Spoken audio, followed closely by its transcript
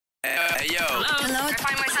Hey, yo. Hello. I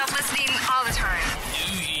find myself listening all the time.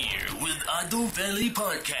 New Year with Veli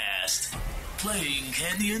podcast. Playing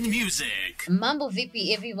Kenyan music. Mambo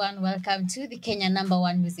vipi everyone, welcome to the Kenya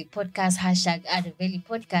 #1 music podcast, #Veli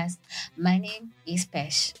podcast. My name is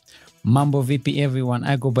Pesh. Mambo vipi everyone,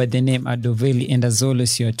 I go by the name Veli, and as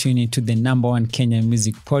always you're tuning to the #1 Kenya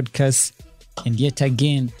music podcast. And yet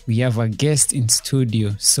again, we have a guest in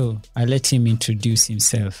studio, so I'll let him introduce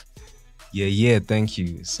himself. Yeah, thank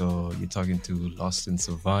you. So you're talking to Lost In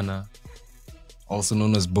Savanna, also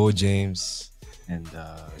known as Bow James. And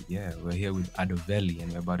we're here with Veli,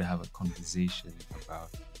 and we're about to have a conversation about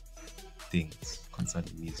things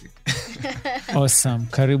concerning music. Awesome.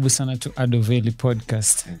 Karibu sana to Veli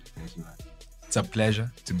podcast. Thank you, man. It's a pleasure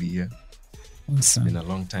to be here. Awesome. It's been a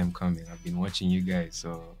long time coming. I've been watching you guys,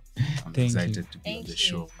 so I'm excited to be on the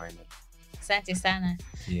show finally. Asante sana.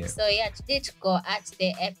 Yeah. So today to go at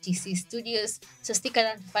the FTC studios. So stick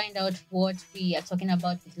around to find out what we are talking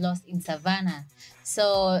about with Lost in Savanna.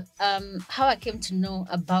 So how I came to know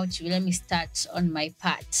about you, let me start on my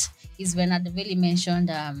part, is when Veli mentioned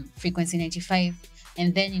Frequency 95.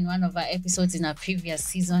 And then in one of our episodes in our previous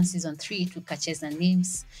season 3, to catches the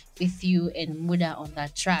names with you and Muddah on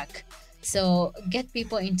that track. So get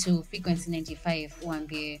people into Frequency 95.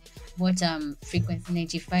 What Frequency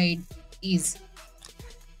 95 is.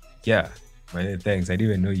 Yeah. Thanks. I didn't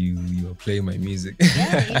even know you were playing my music.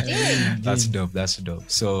 Yeah, you did. That's dope.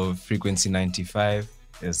 So Frequency 95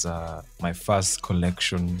 is my first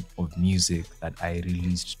collection of music that I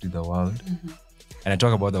released to the world. Mm-hmm. And I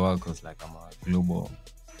talk about the world because I'm a global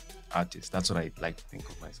artist. That's what I like to think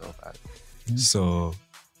of myself as. Mm-hmm. So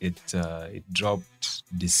it dropped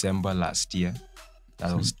December last year.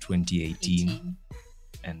 That was 2018.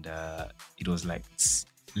 And it was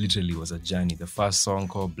literally was a journey. The first song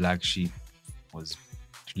called Black Sheep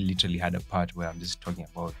literally had a part where I'm just talking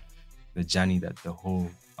about the journey that the whole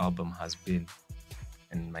album has been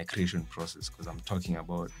and my creation process, because I'm talking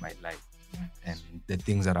about my life and the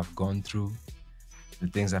things that I've gone through, the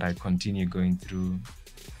things that I continue going through,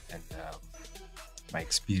 and my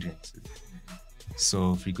experiences.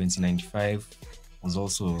 So Frequency 95 was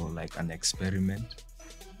also like an experiment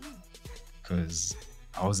because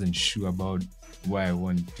I wasn't sure about where I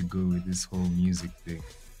wanted to go with this whole music thing.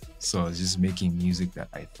 So I was just making music that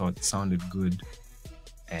I thought sounded good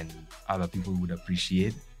and other people would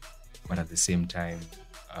appreciate, but at the same time,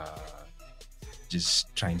 just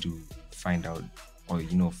trying to find out or,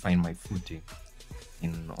 find my footing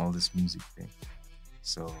in all this music thing.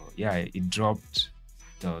 So yeah, it dropped.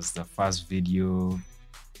 There was the first video,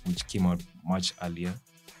 which came out much earlier,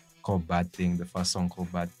 called Bad Thing, the first song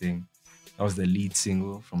called Bad Thing. That was the lead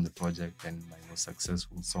single from the project and my most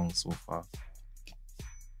successful song so far.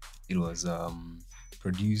 It was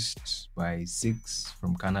produced by Six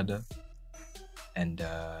from Canada and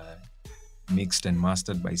mixed and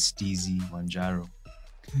mastered by Steezy Wanjaro.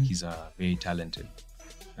 He's a very talented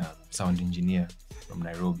sound engineer from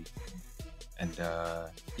Nairobi. And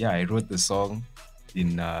I wrote the song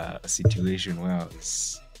in a situation where I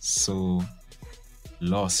was so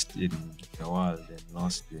lost in the world and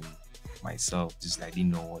lost in myself. I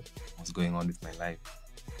didn't know what was going on with my life.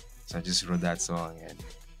 So I just wrote that song and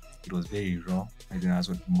it was very raw. I think that's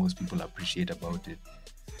what most people appreciate about it.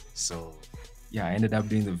 So yeah, I ended up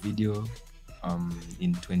doing the video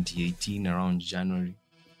in 2018 around January.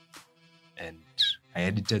 And I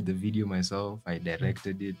edited the video myself. I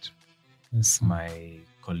directed it. Yes. My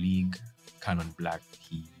colleague, Canon Black,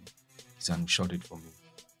 he shot it for me.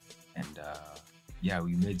 And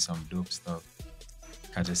we made some dope stuff,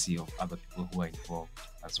 courtesy of other people who are involved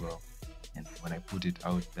as well. And when I put it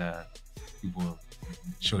out there, people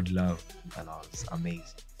showed love and I was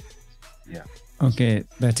amazed. Yeah. Okay,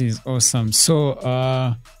 that is awesome.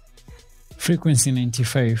 So Frequency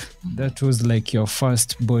 95, that was like your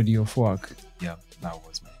first body of work. Yeah, that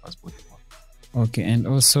was my first body of work. Okay, and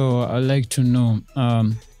also I'd like to know,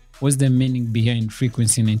 what's the meaning behind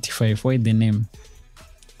Frequency 95? Why the name?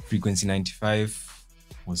 Frequency 95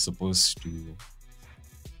 was supposed to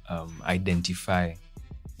identify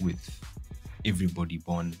with everybody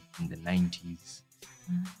born in the 90s.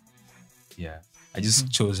 Yeah, I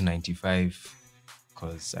just chose 95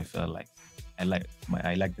 because I felt like I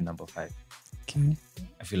like the number 5. Okay.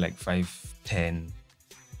 I feel like 5 and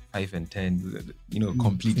 10,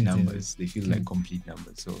 complete numbers. They feel like complete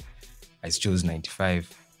numbers. So I chose 95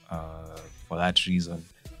 for that reason.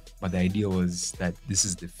 But the idea was that this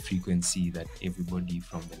is the frequency that everybody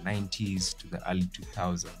from the 90s to the early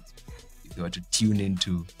 2000s, if they were to tune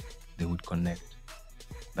into, they would connect.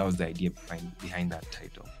 That was the idea behind that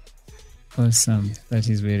title. Awesome. That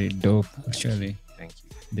is very dope, actually. Thank you.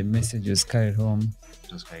 The message was carried home.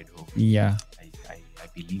 It was carried home. Yeah. I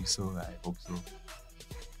believe so. I hope so.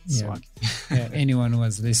 Yeah. Yeah. Anyone who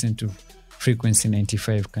has listened to Frequency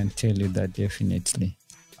 95 can tell you that definitely.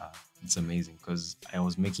 It's amazing because I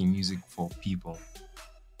was making music for people,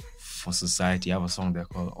 for society. I have a song there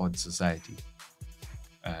called O.D.D Society,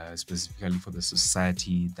 specifically for the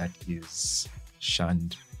society that is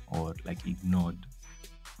shunned or like ignored.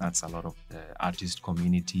 That's a lot of the artist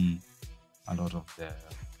community, a lot of the,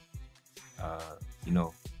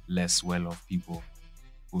 less well-off people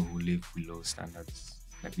who live below standards,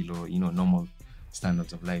 like below, normal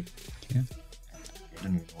standards of life. Yeah. I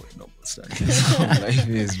don't even know what normal standards of life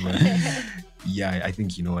is, but yeah, I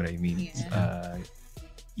think you know what I mean. I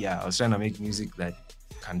was trying to make music that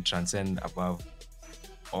can transcend above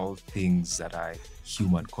all things that are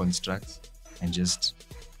human constructs and just,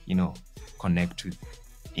 connect with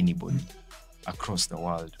anybody across the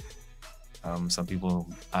world. Some people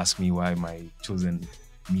ask me why my chosen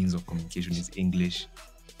means of communication is English,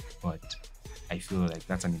 but I feel like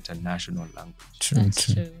that's an international language.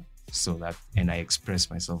 That's true. So that, and I express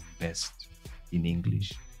myself best in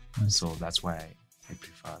English. So that's why I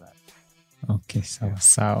prefer that. Okay,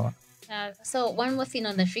 sawa. So one more thing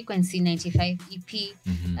on the Frequency 95 EP.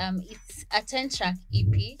 It's a 10-track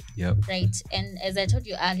EP, Yep. right? And as I told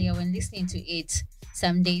you earlier, when listening to it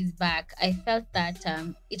some days back, I felt that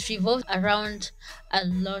it revolves around a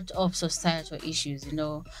lot of societal issues,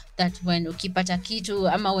 that when ukipata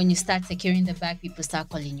kitu, ama when you start securing the bag, people start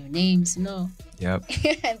calling you names, Yep.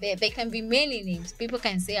 they can be many names. People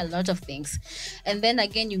can say a lot of things. And then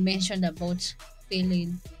again, you mentioned about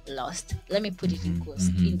feeling lost. Let me put it in quotes,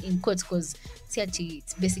 in quotes, because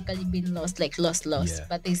it's basically been lost, like lost. Yeah.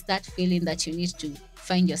 But there's that feeling that you need to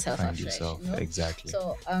find yourself afresh. Exactly.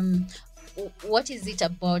 So, what is it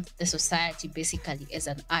about the society basically as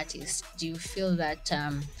an artist? Do you feel that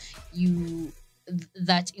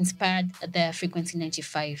that inspired the Frequency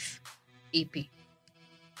 95 EP?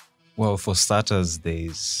 Well, for starters,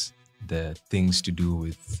 there's the things to do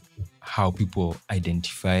with how people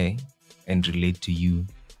identify and relate to you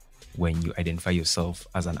when you identify yourself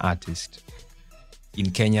as an artist.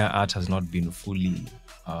 In Kenya, art has not been fully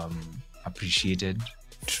appreciated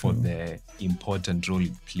for the important role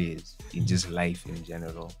it plays in just life in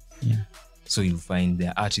general. Yeah. So you'll find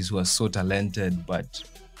there are artists who are so talented, but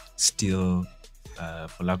still,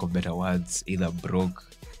 for lack of better words, either broke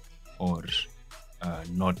or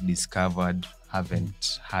not discovered,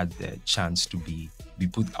 haven't had the chance to be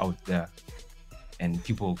put out there. And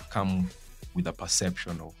people come with a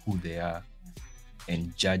perception of who they are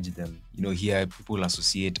and judge them. Here people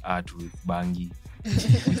associate art with bangi,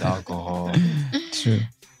 with alcohol, True.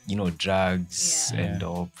 Drugs and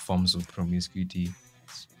all forms of promiscuity,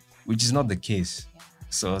 which is not the case.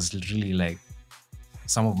 So it's really like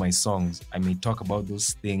some of my songs, I may talk about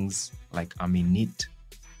those things like I'm in it,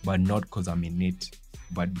 but not because I'm in it,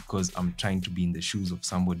 but because I'm trying to be in the shoes of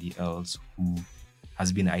somebody else who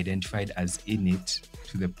has been identified as in it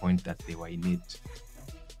to the point that they were in it.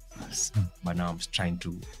 But now I'm trying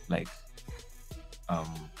to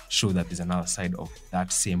show that there's another side of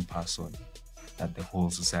that same person that the whole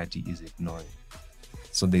society is ignoring.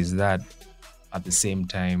 So there's that. At the same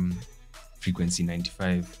time, Frequency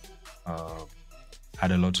 95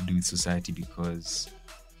 had a lot to do with society because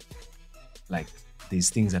there's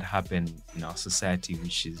things that happen in our society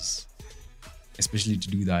which is especially to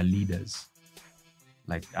do with our leaders.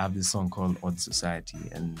 I have this song called O.D.D Society,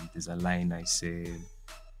 and there's a line I say,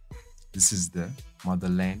 "This is the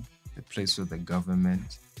motherland, the place where the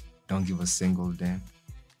government don't give a single damn.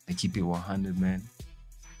 I keep it 100, man,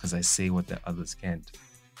 because I say what the others can't."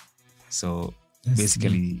 So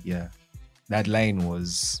basically, that line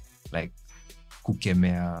was like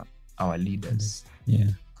kukemea our leaders. Yeah.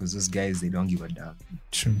 Because those guys, they don't give a damn.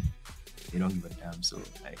 True. They don't give a damn. So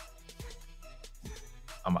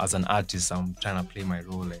as an artist, I'm trying to play my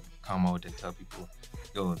role and come out and tell people,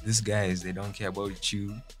 yo, these guys, they don't care about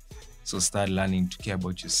you. So start learning to care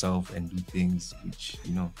about yourself and do things which,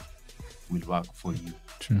 will work for you.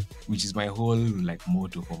 True. Which is my whole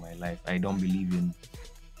motto for my life. I don't believe in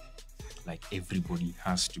everybody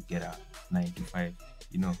has to get a 9 to 5.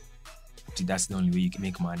 That's the only way you can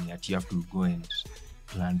make money. You have to go and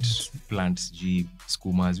plant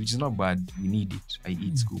skumas, which is not bad. We need it. I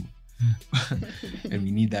eat skuma. And we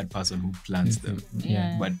need that person who plants them.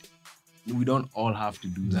 Yeah. But we don't all have to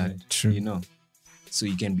do that. True. So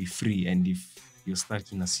you can be free. And if you're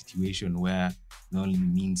stuck in a situation where the only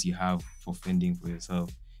means you have for fending for yourself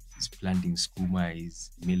is planting skuma, is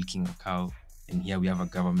milking a cow, And here we have a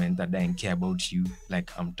government that doesn't care about you.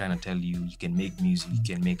 Like I'm trying to tell you, you can make music, you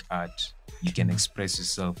can make art, you can express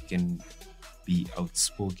yourself, you can be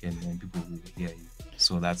outspoken, and people will hear you.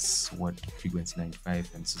 So that's what Frequency 95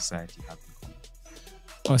 and society have become.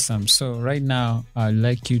 Awesome. So right now, I'd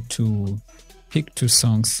like you to pick 2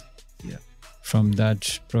 songs from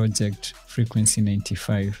that project, Frequency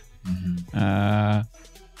 95.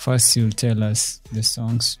 First, you'll tell us the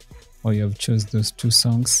songs, or you have chose those 2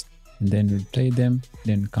 songs, and then we'll play them,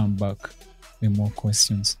 then come back with more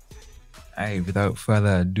questions. Aye, without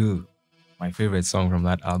further ado, my favorite song from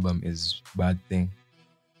that album is Bad Thing,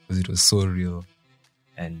 because it was so real.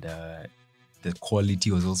 And the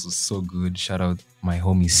quality was also so good. Shout out my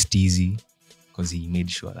homie Steezy, because he made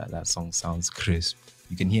sure that song sounds crisp.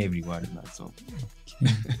 You can hear every word in that song.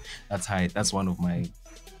 Okay. That's high. That's one of my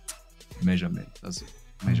measurements. That's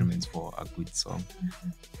measurements for a good song.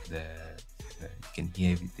 You can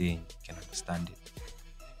hear everything, you can understand it.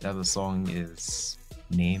 The other song is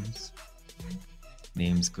Names.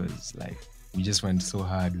 Names, because like we just went so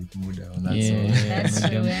hard with Muddah on that song. That's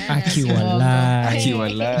true. Aki Walai. Aki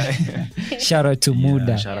Walai. Shout out to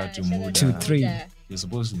Muddah. Shout out to Muddah. 2, 3. You're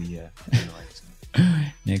supposed to be here.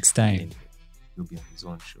 Next time. He'll be on his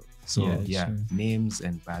own show. So Sure. Names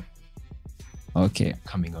and Bad Okay.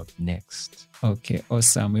 coming up next. Okay,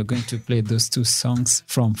 awesome. We're going to play those 2 songs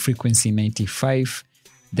from Frequency 95.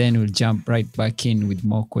 Then we'll jump right back in with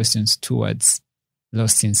more questions towards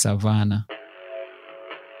Lost in Savanna.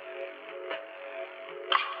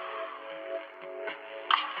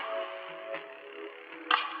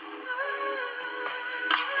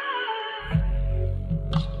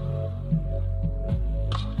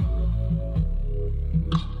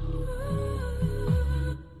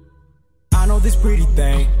 I know this pretty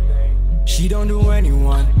thing, she don't do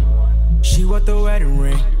anyone. She want the wedding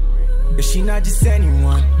ring, but she not just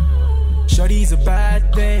anyone. Shorty's a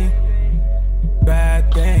bad thing,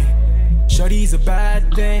 bad thing. Shorty's a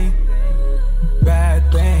bad thing,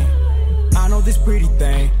 bad thing. I know this pretty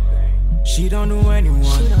thing, she don't do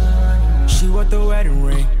anyone. She want the wedding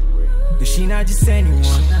ring, but she not just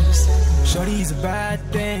anyone. Shorty's a bad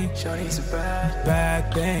thing, shorty's a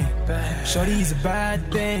bad thing. Shorty's a bad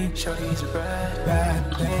thing, shorty's a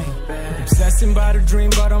bad thing. Obsessing by the dream,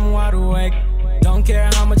 but I'm wide awake. Don't care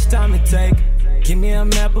how much time it take. Give me a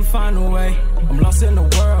map and find a way. I'm lost in the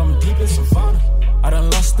world, I'm deep in Savannah. I done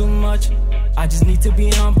lost too much, I just need to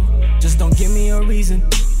be humble. Just don't give me a reason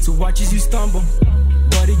to watch as you stumble.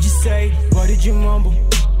 What did you say? What did you mumble?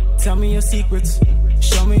 Tell me your secrets,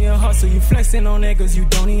 show me your hustle. You flexing on niggas, you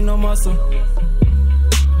don't need no muscle.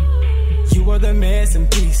 You are the missing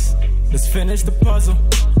piece, let's finish the puzzle.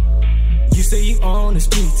 You say you own the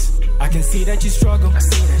streets, I can see that you struggle.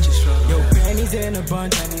 Your panties in a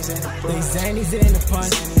bunch, they zannies in a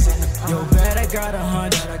punch. Yo, bet I got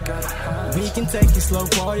 100. We can take it slow,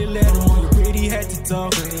 party little on your pretty head to toe.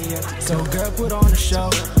 So girl, put on a show.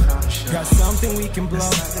 Got something we can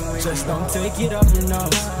blow, just don't take it up your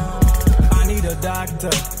nose. I need a doctor,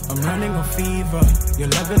 I'm running a fever. Your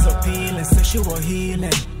love is appealing, sexual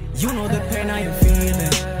healing. You know the pain I am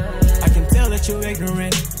feeling. I can tell that you're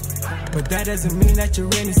ignorant, but that doesn't mean that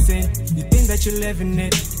you're innocent. You think that you're living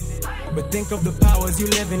it, but think of the powers you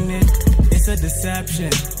living in. It's a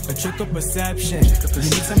deception, a trick of perception. You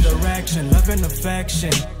need some direction, love and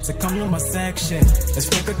affection. So come to my section, let's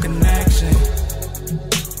make a connection.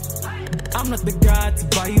 I'm not the guy to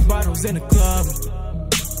buy you bottles in a club,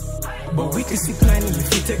 but we could see plenty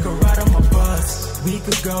if you take a ride on my bus. We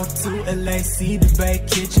could go to LA, see the bay,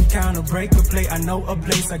 kitchen counter, break a plate. I know a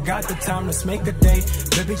place, I got the time, let's make a day.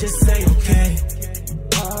 Baby, just say okay.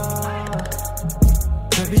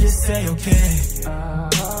 Baby, just say okay.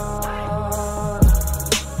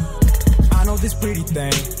 I know this pretty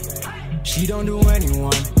thing, she don't do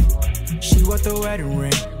anyone. She want the wedding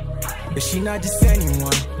ring, but she not just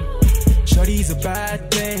anyone. Shorty's a bad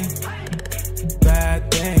thing, bad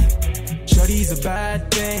thing. Shorty's a bad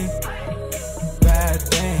thing, bad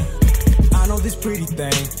thing. I know this pretty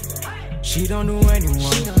thing, she don't do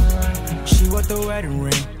anyone. She want the wedding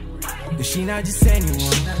ring, but she not just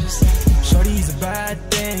anyone. Shorty's a bad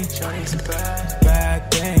thing, shorty's a bad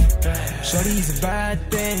thing. Shorty's a bad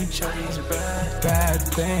thing, shorty's a bad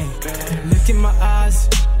thing. Look in my eyes,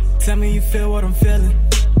 tell me you feel what I'm feeling.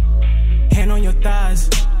 Hand on your thighs,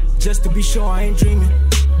 just to be sure I ain't dreaming.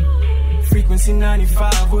 Frequency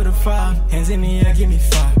 95 with a 5, hands in the air, give me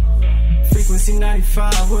 5. Frequency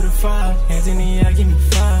 95 with a 5, hands in the air, give me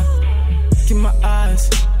 5. Look in my eyes,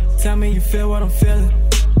 tell me you feel what I'm feeling.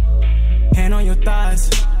 Hand on your thighs,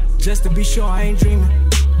 just to be sure I ain't dreaming.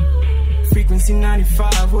 Frequency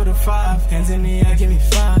 95 with a 5, hands in the air, give me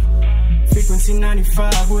 5. Frequency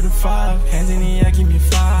 95 with a 5. Hands in the air, give me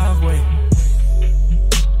 5 way.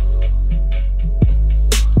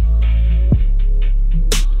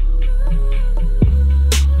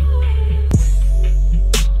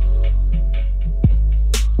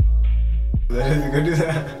 Go do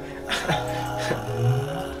that.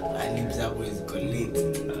 I need that with colleague.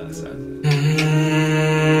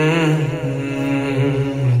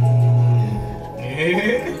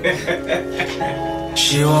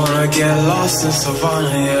 She wanna get lost in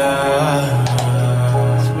Savannah, yeah.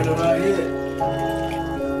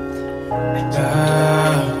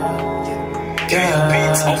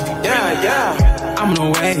 Yeah. I'm on a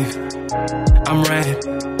wave. I'm red.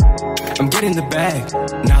 I'm getting the bag.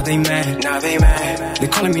 Now they mad. They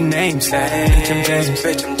calling me names.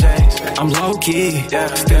 Bitch, I'm James. I'm low key.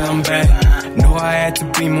 Still I'm back. Know I had to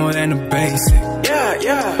be more than a basic.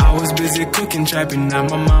 I was busy cooking, trapping out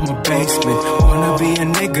my mama basement. Wanna be a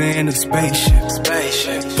nigga in a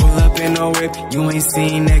spaceship. Pull up in a whip, you ain't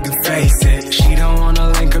seen nigga face it. She don't wanna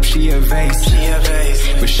link up, she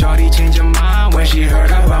evasive. But shorty changed her mind when she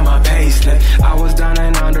heard about my payslip. I was down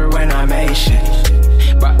and under when I made shit.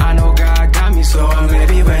 But I know God got me, so I'm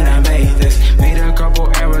ready when I made this. Made a couple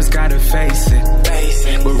errors, gotta face it.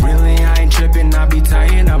 But really I ain't tripping, I be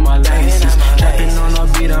tying up my laces. Trapping on a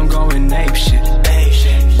beat, I'm going ape shit.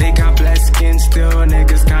 They got black skin, still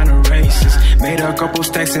niggas kinda racist. Made a couple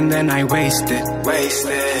stacks and then I wasted.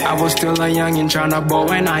 I was still a youngin' tryna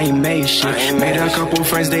ball and I ain't made shit. Made a couple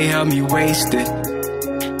friends, they helped me waste it.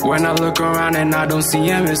 When I look around and I don't see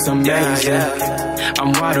him, it's amazing.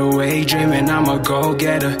 I'm wide awake, dreaming I'm a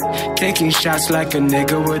go-getter. Taking shots like a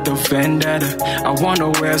nigga with a vendetta. I wanna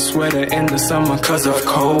wear a sweater in the summer cause of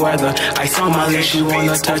cold weather. I saw my lips, she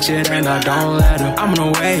wanna touch it and I don't let her. I'm on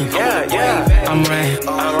a wave, I'm red.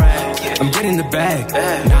 I'm getting the bag,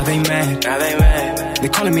 now they mad. They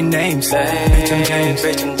calling me names, bitch I'm James.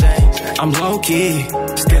 I'm low-key,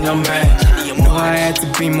 still I'm back. Know I had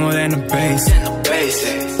to be more than a basic.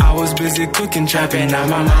 I was busy cooking, trapping out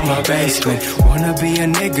my mama basement. Wanna be a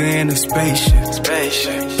nigga in a spaceship.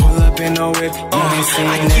 Pull up in a whip, you ain't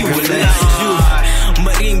seen nigga face.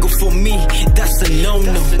 Maringo for me, that's a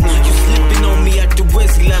no-no. You slipping on me at the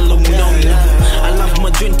West Lalo, no. I love my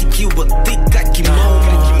joint to kill a thick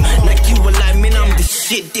kimono. Like you a lie, man, I'm the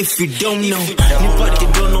shit if you don't know. Nipate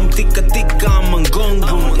don't know, tika I'm a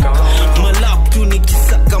gongo. Malap tu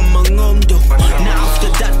nikisaka mangondo. Now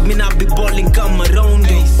after that, man, I be balling come around.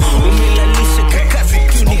 Umilalisha kakazi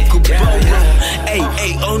tu nikubawa.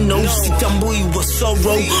 Hey, oh no, sitambui wa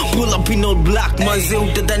sorrow. Pull up in all black, maze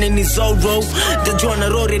utadhani ni Zorro. Tajwana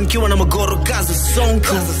road and kiwa na magoro kaza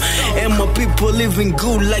sonko. And my people living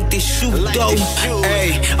good like they shoot though.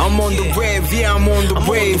 Hey, I'm on the wave, yeah, I'm on the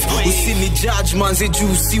wave. We see me judge, man, say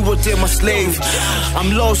you see what I'm a slave.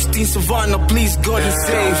 I'm lost in Savannah, please God and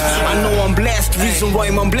save. I know I'm blessed, reason why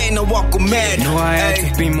I'm blind, I walk mad. Know I had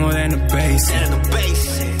to be more than a basic.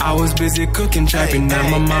 I was busy cooking, trapping out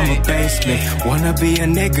my mama basement. Wanna be a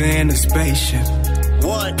nigga in a spaceship.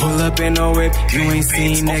 Pull up in a whip, you ain't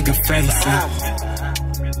seen nigga face it.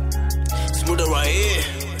 Muddah right here.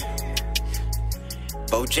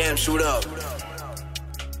 Bow James, shoot up.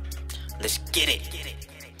 Let's get it.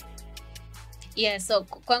 Yeah, so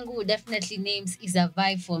kwangu definitely names is a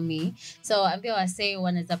vibe for me. So ambia wase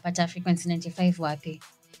wanaweza pata Frequency 95 wapi?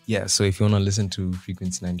 Yeah, so if you want to listen to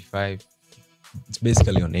Frequency 95, it's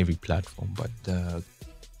basically on every platform, but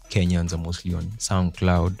Kenyans are mostly on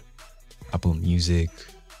SoundCloud, Apple Music,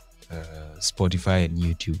 Spotify, and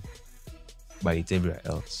YouTube. But it's everywhere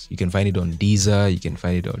else. You can find it on Deezer, you can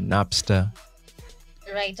find it on Napster.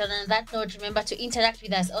 Right, and on that note, remember to interact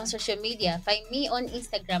with us on social media. Find me on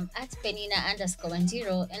Instagram at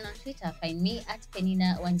Penina_10 and on Twitter, find me at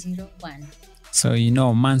Penina101. So,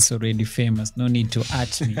 man's already famous. No need to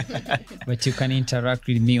at me. But you can interact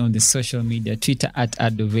with me on the social media. Twitter at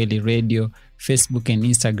O.D.D Radio. Facebook and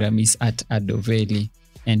Instagram is at O.D.D.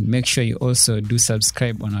 And make sure you also do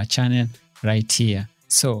subscribe on our channel right here.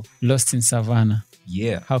 So, Lost in Savanna.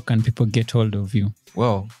 Yeah. How can people get hold of you?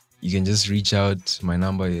 Well, you can just reach out. My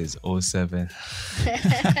number is 07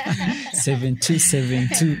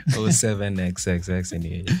 7272 07XXX,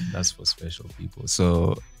 and that's for special people.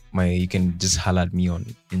 So you can just holler at me on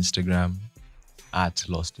Instagram at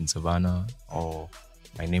Lost in Savanna, or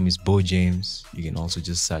my name is Bow James. You can also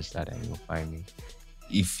just search that and you'll find me.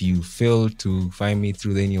 If you fail to find me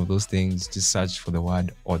through any of those things, just search for the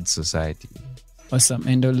word O.D.D Society. Awesome.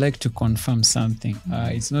 And I'd like to confirm something.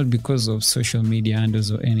 It's not because of social media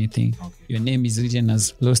handles or anything. Okay. Your name is written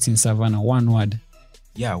as Lost in Savanna, one word.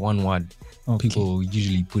 Yeah, one word. Okay. People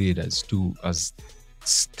usually put it as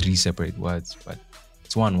three separate words, but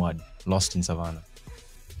it's one word. Lost in Savanna.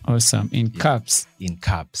 Awesome. In caps. In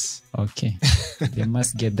caps. Okay. They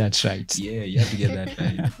must get that right. Yeah, you have to get that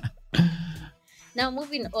right. Now,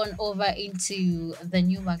 moving on over into the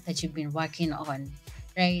new work that you've been working on,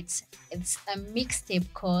 right? It's a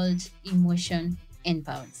mixtape called Emotion and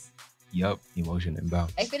Bounce. Yup, Emotion and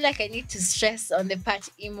Bounce. I feel like I need to stress on the part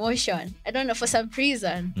emotion. I don't know, for some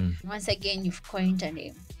reason. Once again, you've coined a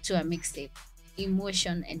name to a mixtape,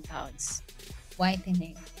 Emotion and Bounce. Why the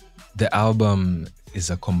name? The album is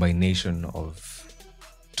a combination of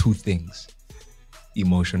two things,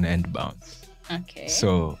 emotion and bounce. Okay.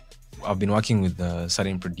 So I've been working with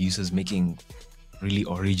certain producers making really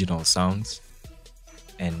original sounds.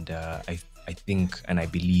 And I think and I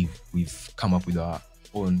believe we've come up with our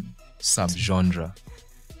own subgenre.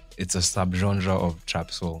 It's a subgenre of trap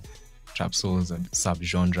soul. Trap soul is a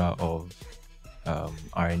subgenre of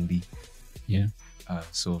R&B. Yeah.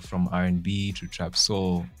 So from R&B to trap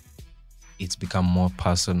soul, it's become more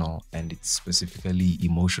personal and it's specifically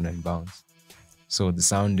emotion and bounce. So the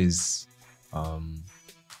sound is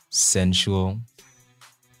sensual.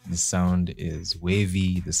 The sound is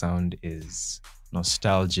wavy. The sound is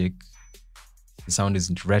nostalgic. The sound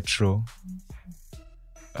isn't retro.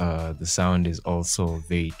 The sound is also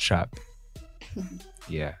very trap.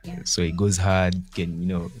 Yeah. So it goes hard. You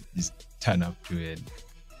can, just turn up to it,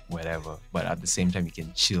 whatever. But at the same time, you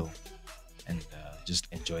can chill and just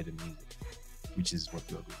enjoy the music, which is what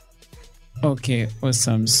we're doing. Okay,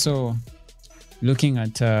 awesome. So looking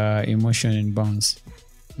at Emotion and Bounce,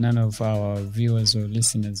 none of our viewers or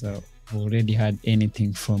listeners have already had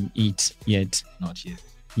anything from it yet. Not yet.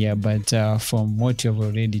 Yeah, but from what you've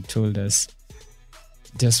already told us,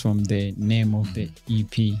 just from the name of the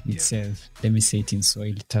EP itself, let me say it in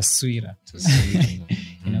Swahili, Taswira.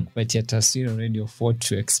 Inakupatia taswira already of what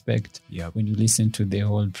to expect when you listen to the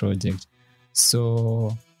whole project.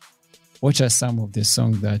 So what are some of the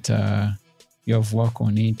songs that you have worked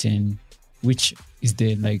on it, and which is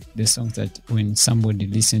the songs that when somebody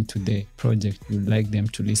listen to the project, you like them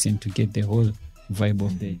to listen to get the whole vibe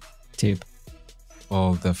of the tape?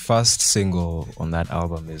 Well, the first single on that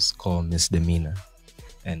album is called Miss Demeanour.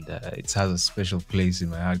 And it has a special place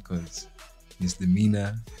in my heart because Miss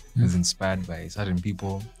Demeanour was inspired by certain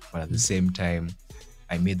people, but at the same time,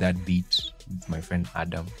 I made that beat with my friend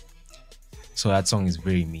Adam. So that song is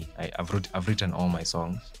very me. I've written all my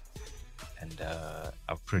songs, and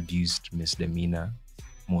I've produced Miss Demeanour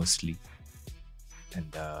mostly. And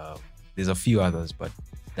there's a few others, but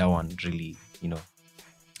that one really,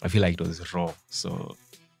 I feel like it was raw, so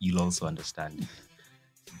you'll also understand it.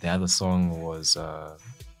 The other song was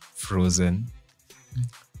Frozen.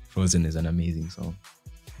 Frozen is an amazing song.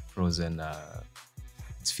 Frozen,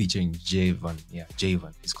 it's featuring Javan. Yeah,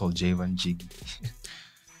 Javan. It's called Javan Jiggy.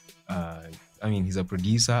 He's a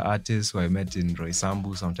producer, artist who I met in Roy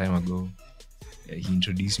Sambu some time ago. He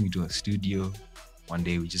introduced me to a studio. One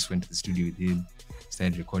day we just went to the studio with him,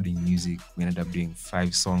 started recording music. We ended up doing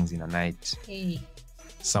 5 songs in a night. Hey.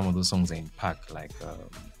 Some of those songs are in Pack,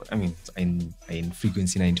 in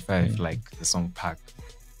Frequency 95, like the song Pack.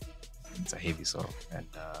 It's a heavy song. And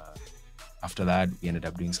after that, we ended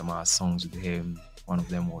up doing some other songs with him. One of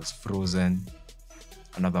them was Frozen.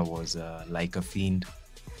 Another was Like a Fiend.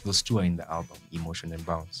 Those 2 are in the album, Emotion and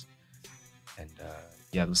Bounce. And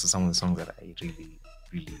those are some of the songs that I really,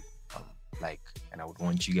 really like, and I would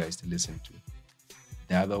want you guys to listen to.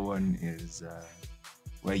 The other one is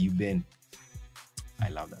Where You Been. I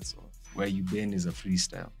love that song. Where You Been is a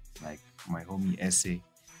freestyle. Like my homie Essay,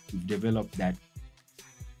 we've developed that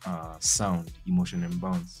sound, Emotion and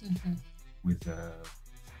Bounce, with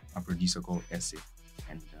a producer called Essay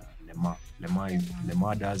and Lemar.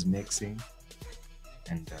 Lemar does mixing,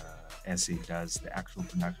 and Essay does the actual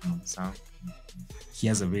production of the sound. He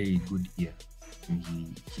has a very good ear, and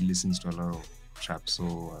he listens to a lot of trap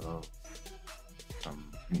soul, a lot of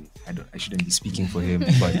I shouldn't be speaking for him,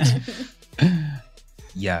 but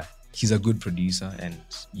yeah, he's a good producer, and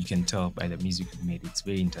you can tell by the music we made, it's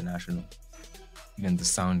very international. Even the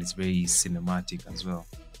sound is very cinematic as well.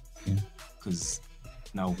 Because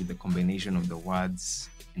now with the combination of the words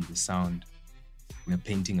and the sound, we're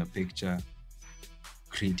painting a picture,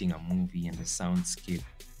 creating a movie and a soundscape,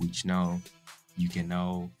 which now you can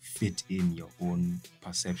now fit in your own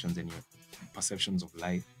perceptions and your perceptions of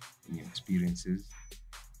life and your experiences.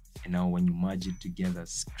 And now when you merge it together,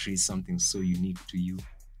 create something so unique to you.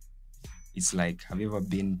 It's like, have you ever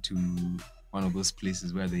been to one of those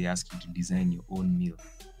places where they ask you to design your own meal?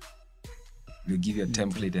 They'll give you a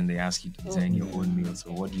template and they ask you to design your own meal.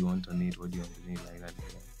 So what do you want on it? What do you want on it? Like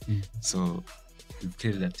that. So we've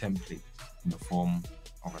created a template in the form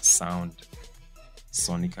of a sound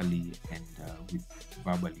sonically and with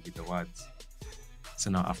verbally with the words. So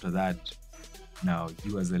now after that, now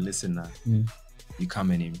you as a listener, you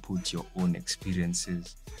come and input your own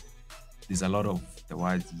experiences. There's a lot of the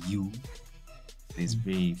words you. There's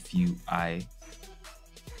very few I,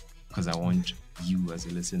 because I want you as a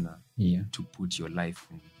listener to put your life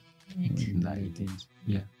in that image.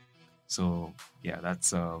 Yeah. So yeah,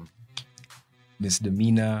 that's Miss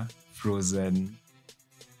Demeanour, Frozen,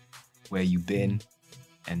 Where You Been,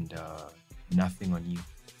 and Nothing on You.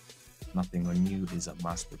 Nothing on You is a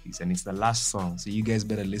masterpiece, and it's the last song, so you guys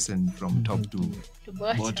better listen from top to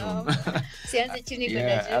bottom.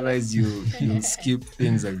 Yeah, otherwise you'll skip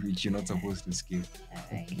things that which you're not supposed to skip.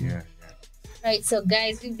 Yeah. Right, so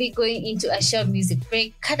guys, we'll be going into a short music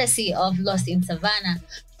break courtesy of Lost in Savanna.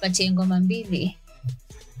 Ngoma mbili.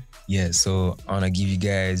 Yeah, so I want to give you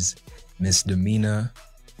guys Miss Demeanour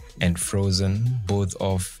and Frozen, both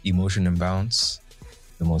of Emotion and Bounce,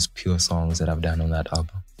 the most pure songs that I've done on that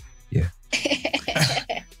album. Yeah.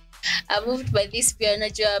 I'm moved by this piano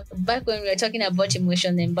job. Back when we were talking about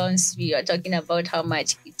Emotion and Bounce, we were talking about how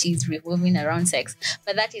much it is revolving around sex.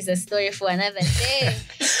 But that is a story for another day.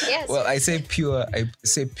 Yes. Well, I say pure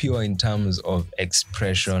in terms of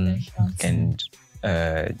expression and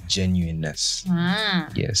genuineness.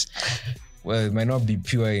 Yes. Well, it might not be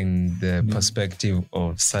pure in the perspective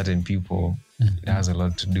of certain people. It has a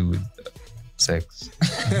lot to do with sex.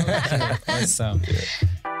 Awesome.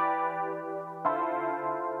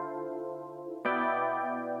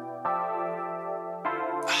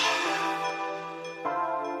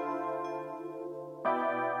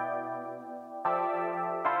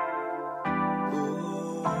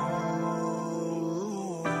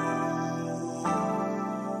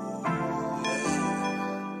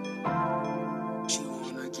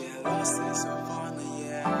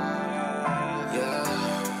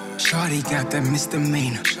 Shorty got that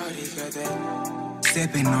misdemeanor.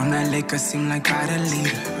 Sipping on that liquor, seem like by the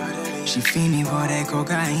leader. She fiending for that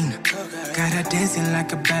cocaine. Got her dancing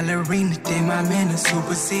like a ballerina. Damn, I'm in a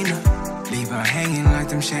super cena. Leave her hanging like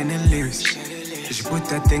them chandeliers. She put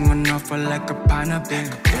that thing on offer like a pint of beer.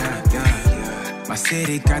 Yeah. My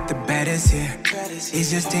city got the baddest here.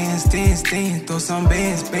 It's just dance. Throw some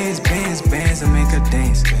bands and make her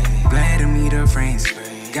dance. Glad to meet her friends.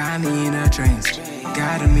 Got me in a trance.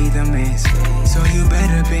 Gotta meet the mans. So you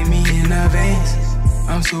better pay me in advance.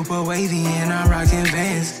 I'm super wavy and I'm rocking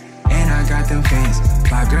Vans. And I got them fans.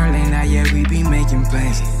 My girl and I, yeah, we be making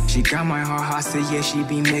plans. She got my heart hostage, yeah, she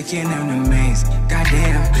be making them demands.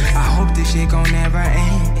 Goddamn, I hope this shit gon' never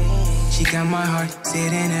end. She got my heart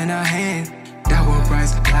sitting in her hand. That will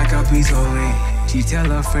price like a piece of land. She tell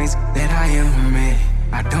her friends that I am her man.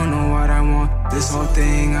 I don't know what I want, this whole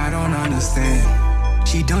thing I don't understand.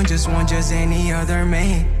 She don't just want just any other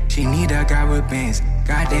man. She need a guy with bands.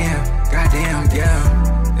 Goddamn,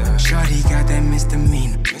 yeah. Shorty got that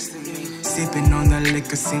misdemeanor. Sipping on the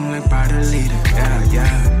liquor, seem like by the liter.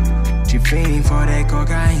 Yeah. She fiending for that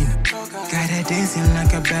cocaine. Got her dancing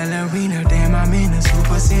like a ballerina. Damn, I'm in a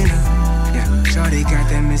super center. Yeah, shorty got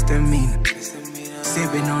that misdemeanor.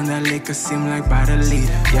 Sipping on the liquor, seem like by the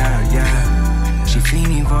liter. Yeah. She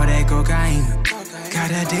fiending for that cocaine. Got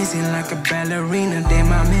her dancing like a ballerina.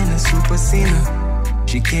 Damn, I'm in a super center.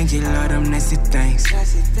 She can't get all them nasty things.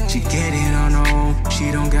 She get it on her own. She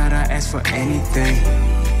don't gotta ask for anything.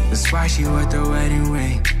 That's why she with the wedding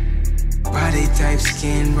ring. Body type,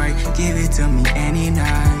 skin right. Give it to me any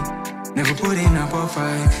night. Never putting up a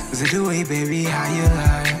fight. Cause I do it, baby, how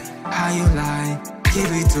you lie.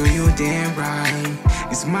 Give it to you damn right.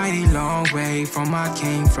 It's a mighty long way from where I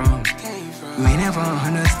came from. You ain't never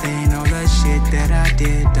understand all the shit that I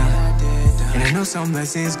did done. And I know some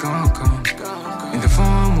blessings gon' come in the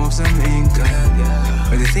form of some income.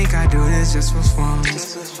 But they think I do this just for fun.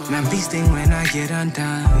 And I'm beasting when I get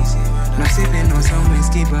undone. And I'm sipping on some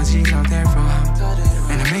whiskey, but she got that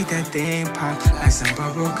from. And I make that thing pop like some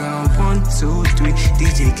bubble gum. 1, 2, 3,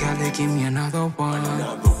 DJ Khaled, give me another one.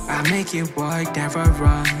 I make it work, never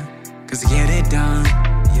run. Cause I get it done.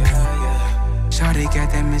 Shawty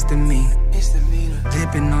got that misdemeanor.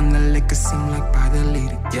 Dipping on the liquor, seem like by the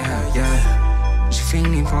liter. Yeah. She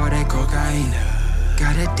fiending for that cocaine.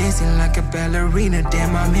 Got her dancing like a ballerina.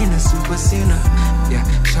 Damn, I'm in a super center. Yeah,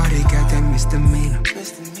 shawty got that misdemeanor.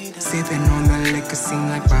 Sipping on the liquor, seem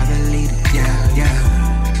like by the liter.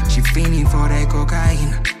 Yeah. She fiending for that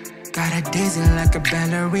cocaine. Got her dancing like a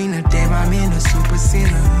ballerina. Damn, I'm in a super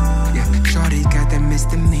center. Yeah, shawty got that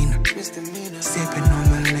misdemeanor. Sipping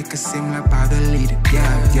on the liquor, seem like by the liter.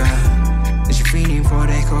 Yeah. She fiending for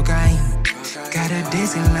that cocaine. Got her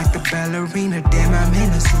dancing like a ballerina. Damn, I'm in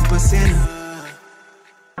a super center.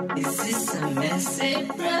 Is this a message,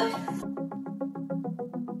 bro?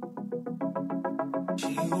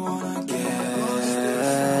 She wanna get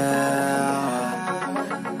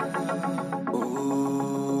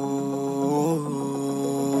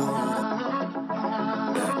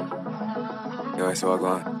Yo, so what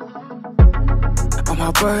going? On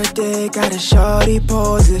my birthday, got a shawty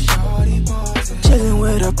posing. Chilling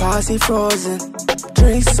with a posse frozen.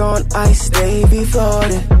 Drinks on ice, they be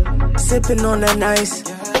floating. Sipping on that nice,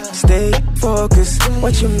 stay focused.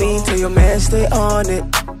 What you mean? Tell your man stay on it.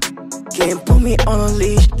 Can't put me on a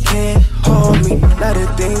leash, can't hold me. Lot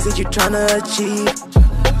of things that you tryna achieve.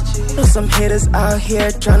 Know some haters out here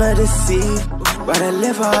tryna deceive, but I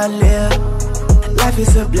live how I live. Life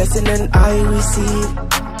is a blessing and I receive.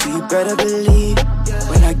 So you better believe,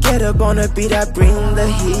 when I get up on a beat, I bring the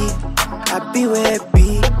heat. I be where it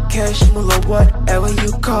be, cash, moolah, whatever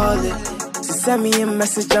you call it. So send me a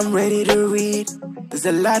message, I'm ready to read. There's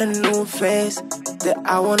a lot of new fans that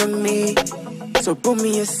I wanna meet. So put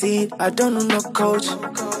me a seat, I don't know no coach.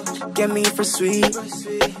 Get me for sweet.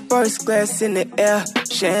 First class in the air,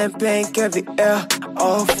 champagne caviar.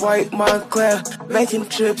 Off-white Montclair, making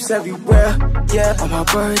trips everywhere. Yeah, on my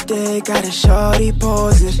birthday, got a shawty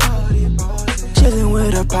posing. Chilling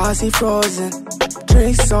with a posse frozen.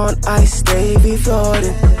 Drinks on ice, they be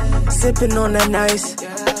floating. Sipping on that nice,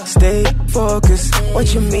 stay focused.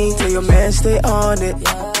 What you mean? Tell your man stay on it.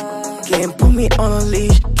 Can't put me on a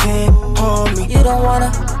leash, can't hold me. You don't wanna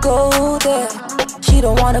go there. She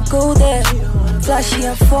don't wanna go there. Flashy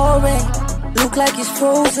and foreign, look like it's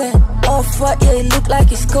frozen. Off-white, yeah, it look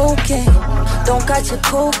like it's cocaine. Don't catch your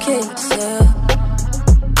cocaine, yeah.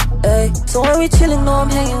 Hey, so when we chillin', know I'm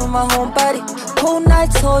hanging with my whole body. Cold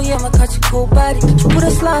nights, oh yeah, I'ma catch a cold body. She put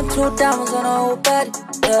a slime, throw diamonds on her whole body.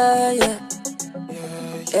 Yeah, yeah.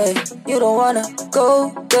 Hey, you don't wanna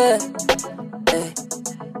go there. Hey,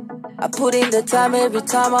 I put in the time every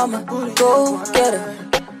time I'ma go get her.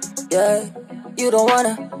 Yeah, you don't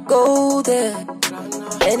wanna go there.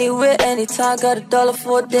 Anywhere, anytime, got $1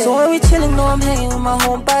 for a day. So when we chillin', know I'm hanging with my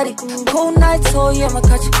whole body. Cold nights, oh yeah, I'ma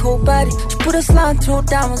catch a cold body. She put a slime, throw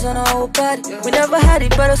diamonds on her whole body. We never had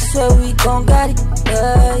it, but I swear we gon' got it.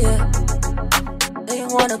 Yeah, yeah. They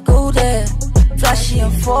wanna go there. Flashy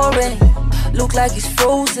and foreign, look like it's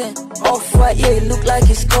frozen. Off-white, yeah, it look like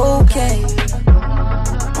it's cocaine.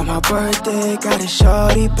 On my birthday, got a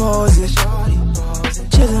shawty posing.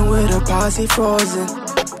 Chilling with a posse frozen.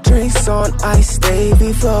 Drinks on ice, they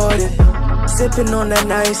be floating. Sipping on that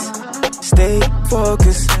nice, stay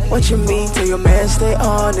focused. What you mean? Tell your man stay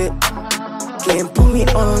on it. Can't put me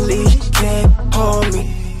on a leash, can't hold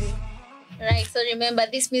me. Right, so remember,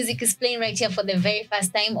 this music is playing right here for the very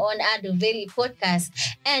first time on O.D.D podcast.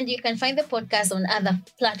 And you can find the podcast on other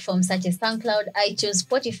platforms such as SoundCloud, iTunes,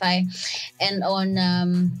 Spotify, and on,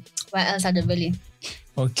 where else, O.D.D?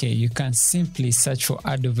 Okay, you can simply search for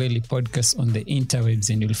O.D.D podcast on the interwebs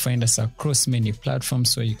and you'll find us across many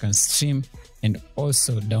platforms where you can stream and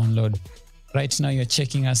also download. Right now, you're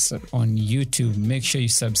checking us on YouTube. Make sure you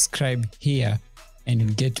subscribe here and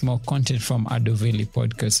you'll get more content from O.D.D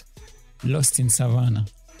podcast. Lost in Savanna.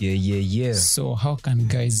 Yeah. So how can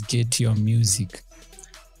guys get your music?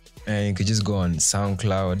 And you could just go on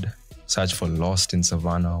SoundCloud, search for Lost in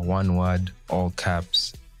Savanna, one word, all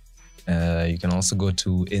caps. You can also go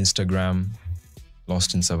to Instagram,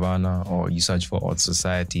 Lost in Savanna, or you search for Odd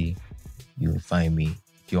Society, you'll find me.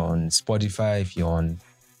 If you're on Spotify, if you're on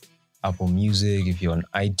Apple Music, if you're on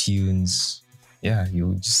iTunes, yeah,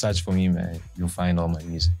 you just search for me, man. You'll find all my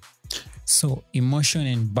music. So, Emotion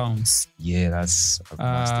and Bounce. Yeah, that's a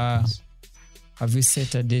masterpiece. Have you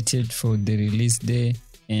set a date for the release day,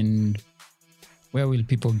 and where will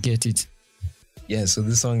people get it? Yeah, so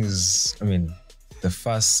this song is, the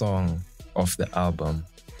first song of the album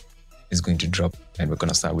is going to drop, and we're going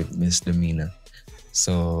to start with Demeanour.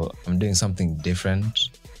 So I'm doing something different.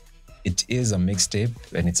 It is a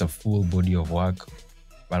mixtape and it's a full body of work,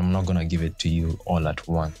 but I'm not going to give it to you all at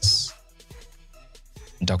once.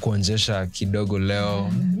 Nitakuonjesha kidogo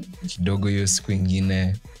leo, kidogo hiyo siku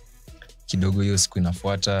ingine, kidogo hiyo siku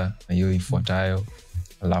inafuata na hiyo ifuatayo,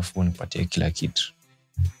 alafu nipatie kila kitu.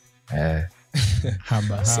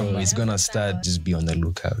 So it's gonna start. Just be on the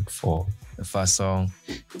lookout for the first song.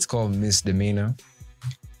 It's called Demeanour.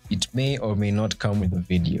 It may or may not come with a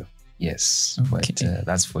video. Yes, okay. But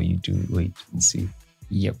that's for you to wait and see.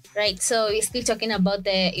 Yep. Right, so we're still talking about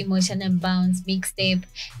the Emotion and Bounce mixtape.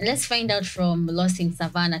 And let's find out from Lost in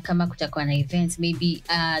Savanna, kama kutakuwa na events, maybe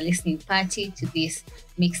a listening party to this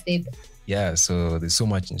mixtape. Yeah, so there's so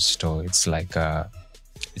much in store. It's like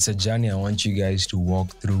it's a journey I want you guys to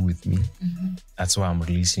walk through with me. That's why I'm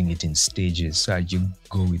releasing it in stages. So you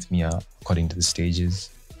go with me according to the stages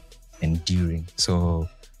and during. So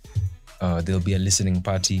there'll be a listening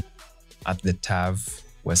party at the TAV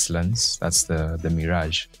Westlands. That's the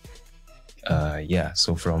Mirage.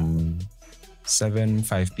 So from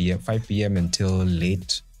 5 p.m. until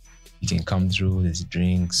late, you can come through. There's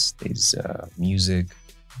drinks, there's music,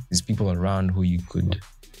 there's people around who you could,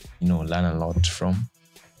 learn a lot from.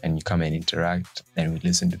 And you come and interact, and we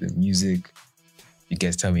listen to the music. You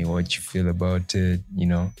guys tell me what you feel about it.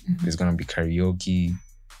 There's gonna be karaoke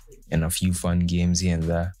and a few fun games here and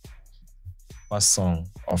there. First song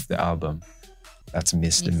off the album, that's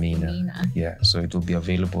Miss Demeanour. Yeah, so it will be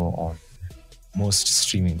available on most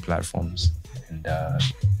streaming platforms. And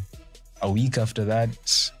a week after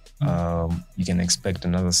that, you can expect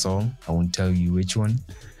another song. I won't tell you which one.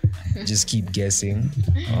 Just keep guessing.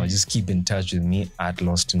 Just keep in touch with me at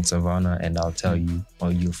Lost in Savanna, and I'll tell you,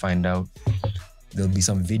 or you'll find out. There'll be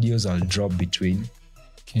some videos I'll drop between.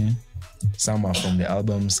 Okay. Some are from the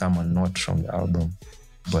album, some are not from the album.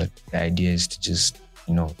 But the idea is to just,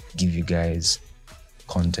 give you guys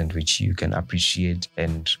content which you can appreciate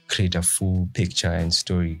and create a full picture and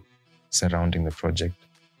story surrounding the project.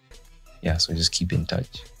 Yeah, so just keep in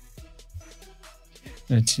touch.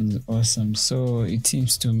 That is awesome. So it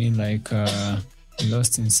seems to me like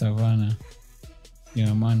Lost in Savanna, you're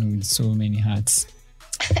a man with so many hats.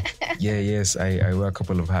 Yes, I wear a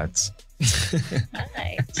couple of hats. All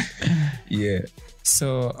right. Yeah.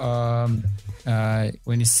 So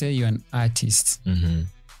when you say you're an artist,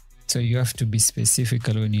 so you have to be specific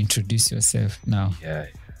when you introduce yourself now. Yeah.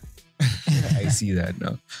 I see that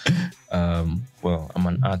now. Well, I'm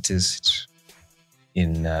an artist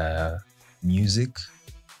in music.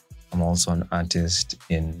 I'm also an artist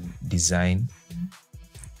in design.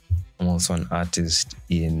 I'm also an artist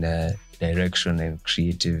in direction and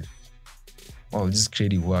just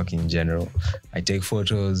creative work in general. I take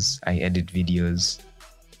photos, I edit videos.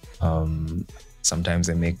 Sometimes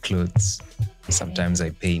I make clothes. Sometimes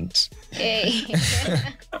I paint. Hey.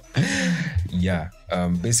 Yeah.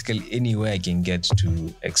 Basically, any way I can get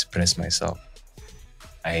to express myself,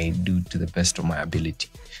 I do to the best of my ability.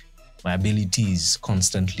 My ability is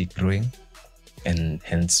constantly growing, and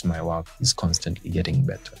hence my work is constantly getting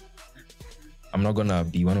better. I'm not gonna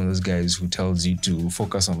be one of those guys who tells you to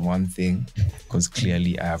focus on one thing, because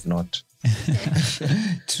clearly I have not.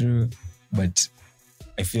 True. But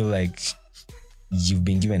I feel like you've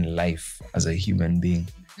been given life as a human being,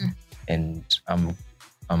 and I'm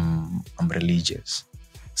religious,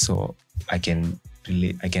 so I can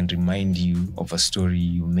remind you of a story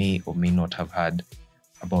you may or may not have heard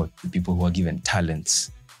about the people who are given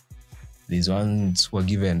talents. There's ones who are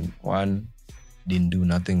given one, didn't do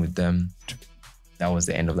nothing with them. That was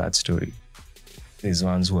the end of that story. There's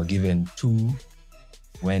ones who are given 2,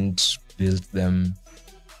 went, built them,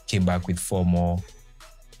 came back with 4 more,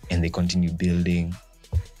 and they continue building.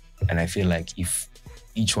 And I feel like if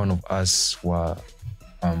each one of us were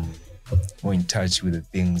more in touch with the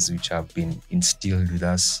things which have been instilled with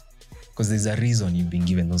us, because there's a reason you've been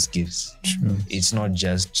given those gifts. True. It's not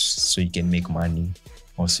just so you can make money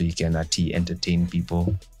or so you can entertain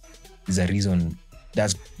people. There's a reason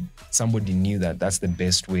that somebody knew that that's the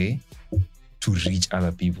best way to reach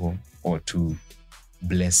other people or to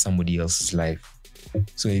bless somebody else's life.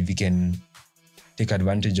 So if you can take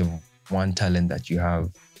advantage of one talent that you have,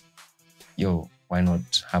 why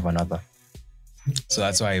not have another? So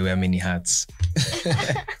that's why I wear many hats.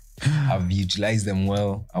 I've utilized them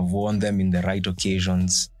well. I've worn them in the right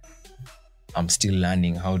occasions. I'm still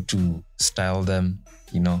learning how to style them,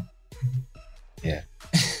 Yeah.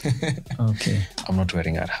 Okay. I'm not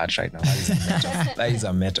wearing a hat right now. That is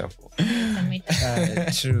a metaphor.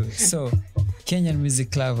 True. So, Kenyan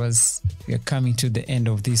music lovers, we are coming to the end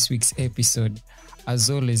of this week's episode.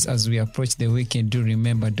 As always, as we approach the weekend, do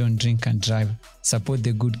remember, don't drink and drive. Support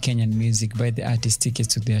the good Kenyan music. Buy the artist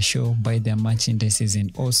tickets to their show. Buy their merchandises,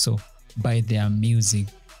 and also buy their music.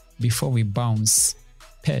 Before we bounce,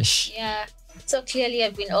 Pesh. Yeah. So clearly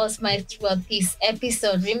I've been all smiled throughout this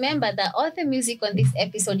episode. Remember that all the music on this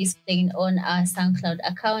episode is playing on our SoundCloud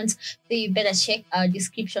account. So you better check our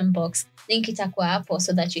description box. Link itakuwa hapo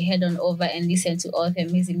so that you head on over and listen to all the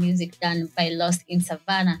amazing music done by Lost in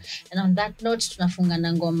Savanna. And on that note, tunafunga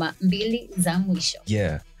na ngoma 2 za mwisho.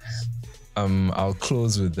 Yeah. I'll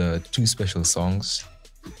close with 2 special songs.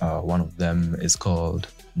 One of them is called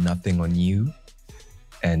Nothing on You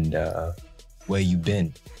and Where You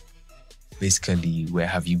Been. Basically, where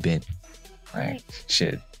have you been? Right.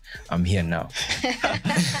 Shit. I'm here now.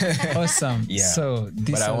 Awesome. Yeah. So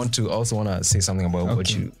this But I want to say something about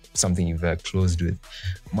something you've closed with.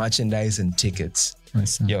 Merchandise and tickets.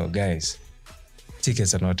 Awesome. Yo, guys,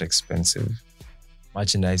 tickets are not expensive.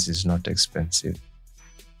 Merchandise is not expensive.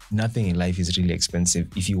 Nothing in life is really expensive.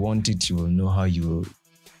 If you want it, you will know how you will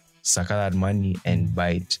sucker that money and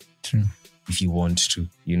buy it. True. If you want to,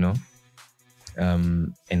 you know?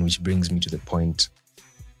 And which brings me to the point.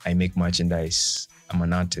 I make merchandise. I'm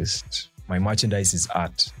an artist. My merchandise is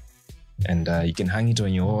art. And you can hang it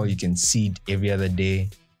on your wall. You can see it every other day.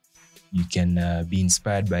 You can be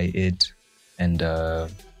inspired by it. And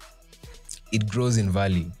it grows in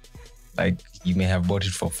value. Like, you may have bought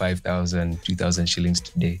it for 5,000, 2,000 shillings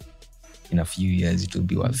today. In a few years, it will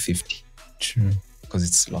be worth 50. True. Because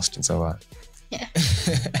it's Lost in Savanna. Yeah.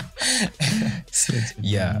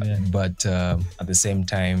 Yeah. But at the same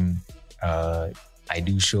time, I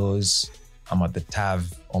do shows. I'm at the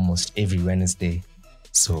TAV almost every Wednesday.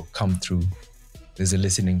 So come through. There's a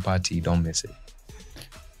listening party. Don't miss it.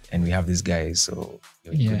 And we have these guys, so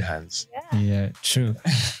you're in good hands. Yeah, true.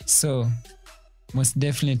 So most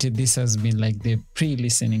definitely this has been like the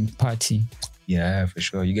pre-listening party. Yeah, for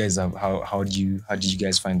sure. You guys have how did you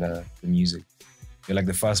guys find the music? You're like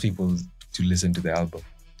the first people to listen to the album.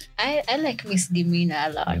 I like Miss Demeanour a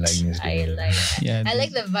lot. I like Miss Demeanour. I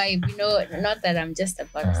like the vibe, you know, not that I'm just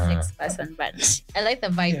about a sex person, but I like the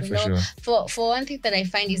vibe, you know. Sure. For one thing that I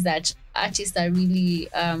find is that artists are really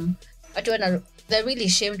they're really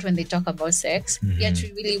ashamed when they talk about sex. Yet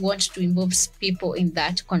we really want to involve people in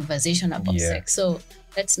that conversation about sex. So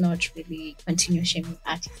let's not really continue shaming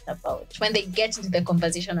artists about when they get into the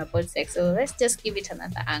conversation about sex. So let's just give it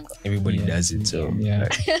another angle. Everybody does it, so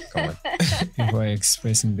come on. People are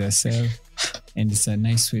expressing themselves, and it's a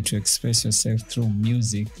nice way to express yourself through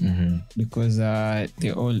music because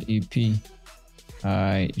the old EP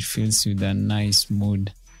it fills you with a nice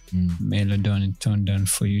mood. Melody and tone down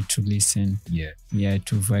for you to listen, to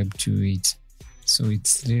vibe to it. So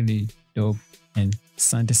it's really dope. And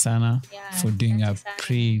Asante Sana for doing a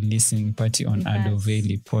pre-listening party on A.K.A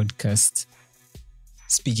Veli podcast.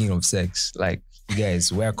 Speaking of sex, like, you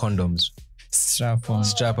guys wear condoms. Strap on.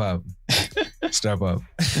 Strap up. Strap up.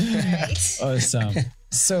 Right. Awesome.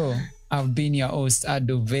 So I've been your host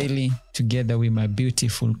A.K.A Veli, together with my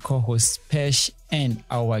beautiful co-host Pesh and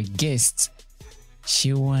our guest.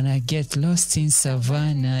 She wanna get lost in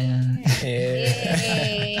Savannah.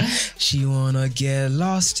 Yay. She wanna get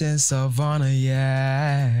lost in Savannah,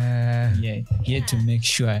 Yeah, here to make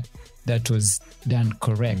sure that was done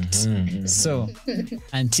correct. So,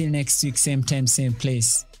 until next week, same time, same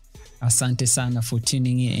place. Asante sana for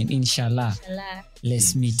tuning in, and inshallah,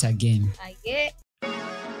 let's meet again.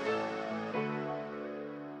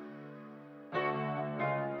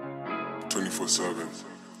 24/7.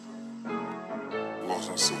 Lost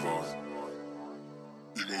in Savanna.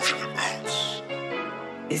 You gon' feel it bounce.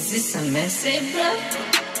 Is this a message, bro?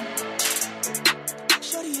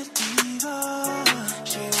 Shorty a diva.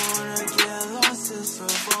 She wanna get lost in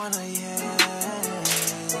Savannah,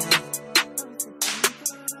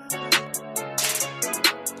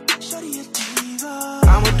 Shorty a diva.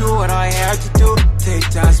 I'ma do what I have to do. Take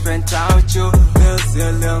time, spend time with you.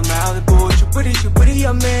 Little Malibu. She pretty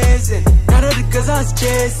amazing. None of the girls I was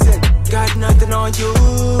chasing. Got nothing on you.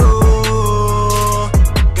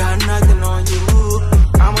 Got nothing on you.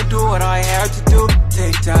 I'ma do what I have to do.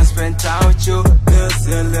 Take time, spend time with you.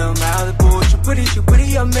 Little Malibu. She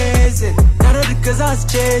pretty amazing. None of the girls I was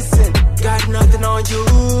chasing. Got nothing on you.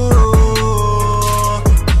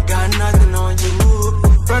 Got nothing on you.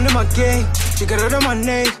 Running my game. She got it on my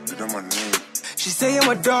name. She say I'm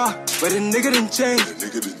a dog, but a nigga didn't change.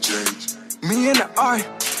 Me and the art,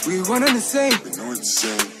 we one and the same.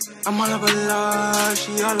 I'm all about love,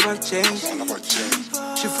 she all about change.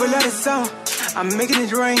 She full of the sound, I'm making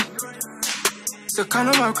it rain. So count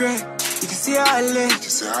on my grave, you can see how I live.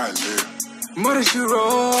 More than she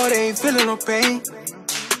wrote, ain't feeling no pain.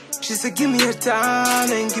 She said give me a time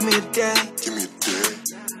and give me a day.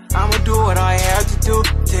 I'ma do what I have to do.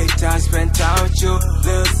 Take time, spend time with you.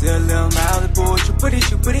 Little Malibu. She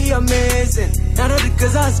pretty amazing. None of the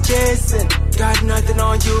girls I was chasing. Got nothing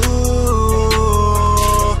on you.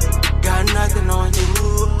 Got nothing on you.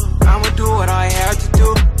 I'ma do what I have to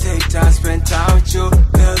do. Take time, spend time with you.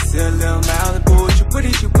 Little Malibu.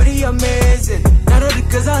 She pretty amazing. None of the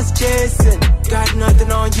girls I was chasing. Got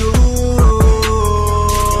nothing on you.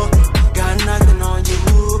 Got nothing on you.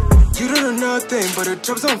 You don't know nothing but the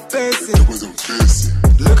troubles I'm facing.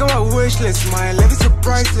 Look at my wish list, my life is so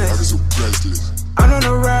priceless. I'm not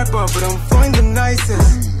a rapper, but I'm flowing the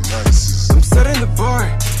nicest. I'm setting the bar,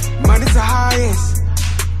 mine is the highest.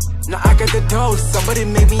 Now I got the dough, somebody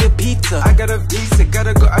make me a pizza. I got a visa,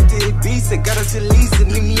 gotta go out to Ibiza. Gotta see Lisa,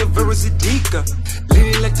 need me a Verosidika.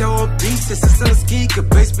 Leaning like your pizza, sis on a skiker.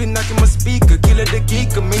 Bass be knocking my speaker, killer the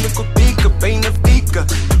geeker. Minical pika, pain of fika.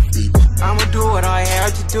 I'ma do what I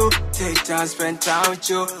had to do. Take time, spend time with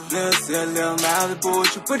you. Little Malibu.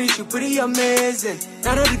 You pretty amazing.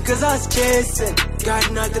 Not all the girls I was chasing.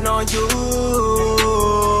 Got nothing on you.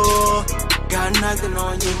 Got nothing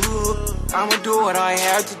on you. I'ma do what I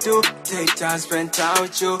have to do. Take time, spend time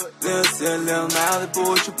with you. Little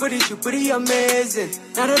Malibu. You pretty amazing.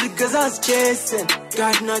 Not all the girls I was chasing.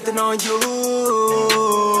 Got nothing on you.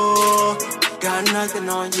 Got nothing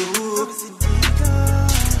on you.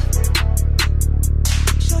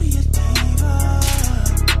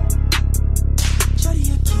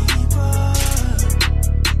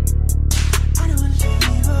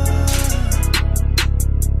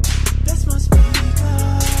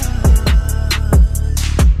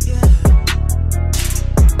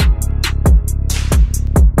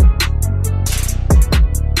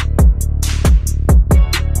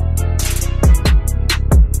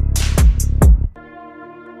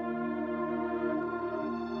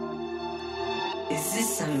 Is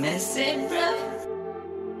this a message, bro?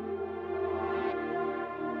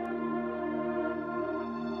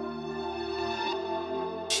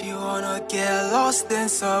 She wanna get lost in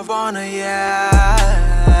Savannah, yeah.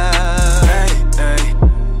 Hey, hey,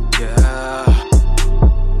 yeah.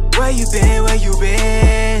 Where you been, where you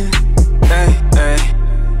been? Hey, hey,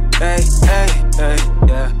 hey, hey, hey,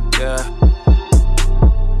 yeah, yeah.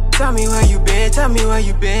 Tell me where you been, tell me where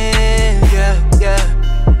you been, yeah, yeah.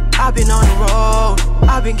 I've been on the road,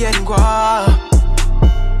 I've been getting guap.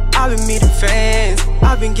 I've been meeting fans,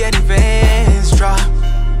 I've been getting vans dropped.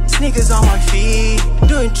 Sneakers on my feet,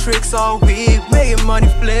 doing tricks all week, making money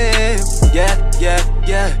flip. Yeah, yeah,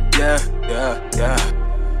 yeah, yeah, yeah,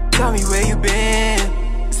 yeah. Tell me where you been.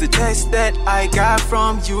 It's the text that I got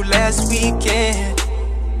from you last weekend.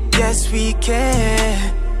 Yes, we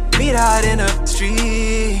can meet out in the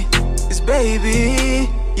street. 'Cause baby,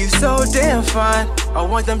 you so damn fine. I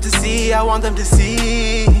want them to see, I want them to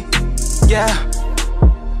see. Yeah.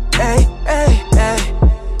 Hey, hey, hey.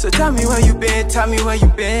 So tell me where you been, tell me where you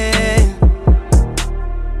been.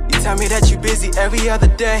 You tell me that you busy every other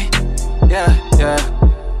day. Yeah, yeah.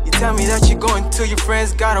 You tell me that you going to your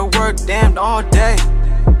friends, gotta work damn all day.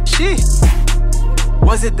 Shit.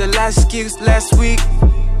 Was it the last excuse last week?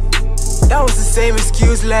 That was the same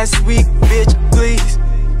excuse last week, bitch, please.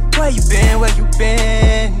 Where you been, where you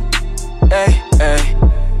been? Hey, hey.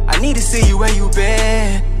 I need to see you where you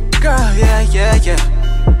been. Girl, yeah, yeah, yeah.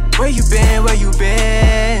 Where you been, where you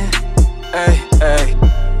been? Hey, hey,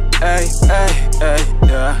 hey, hey, hey,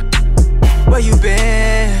 yeah. Where you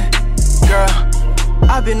been? Girl,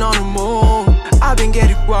 I've been on the moon, I've been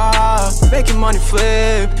getting wild, making money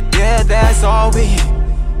flip. Yeah, that's all me,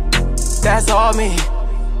 that's all me.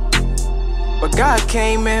 But God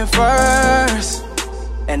came in first,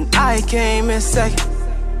 and I came in second.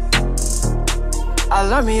 I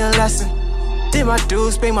learned me a lesson, did my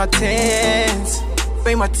dues, pay my tens,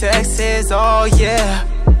 pay my taxes, oh yeah,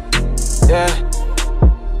 yeah.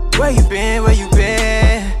 Where you been, where you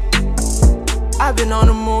been? I've been on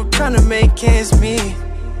the move, tryna make ends meet,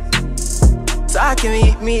 so I can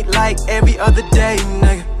eat meat like every other day,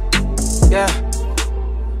 nigga. Yeah.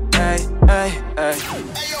 Hey, hey, hey.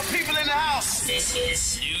 Hey, yo, people in the house. This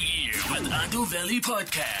is New Year with O.D.D Veli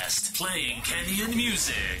podcast, playing Kenyan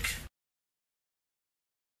music.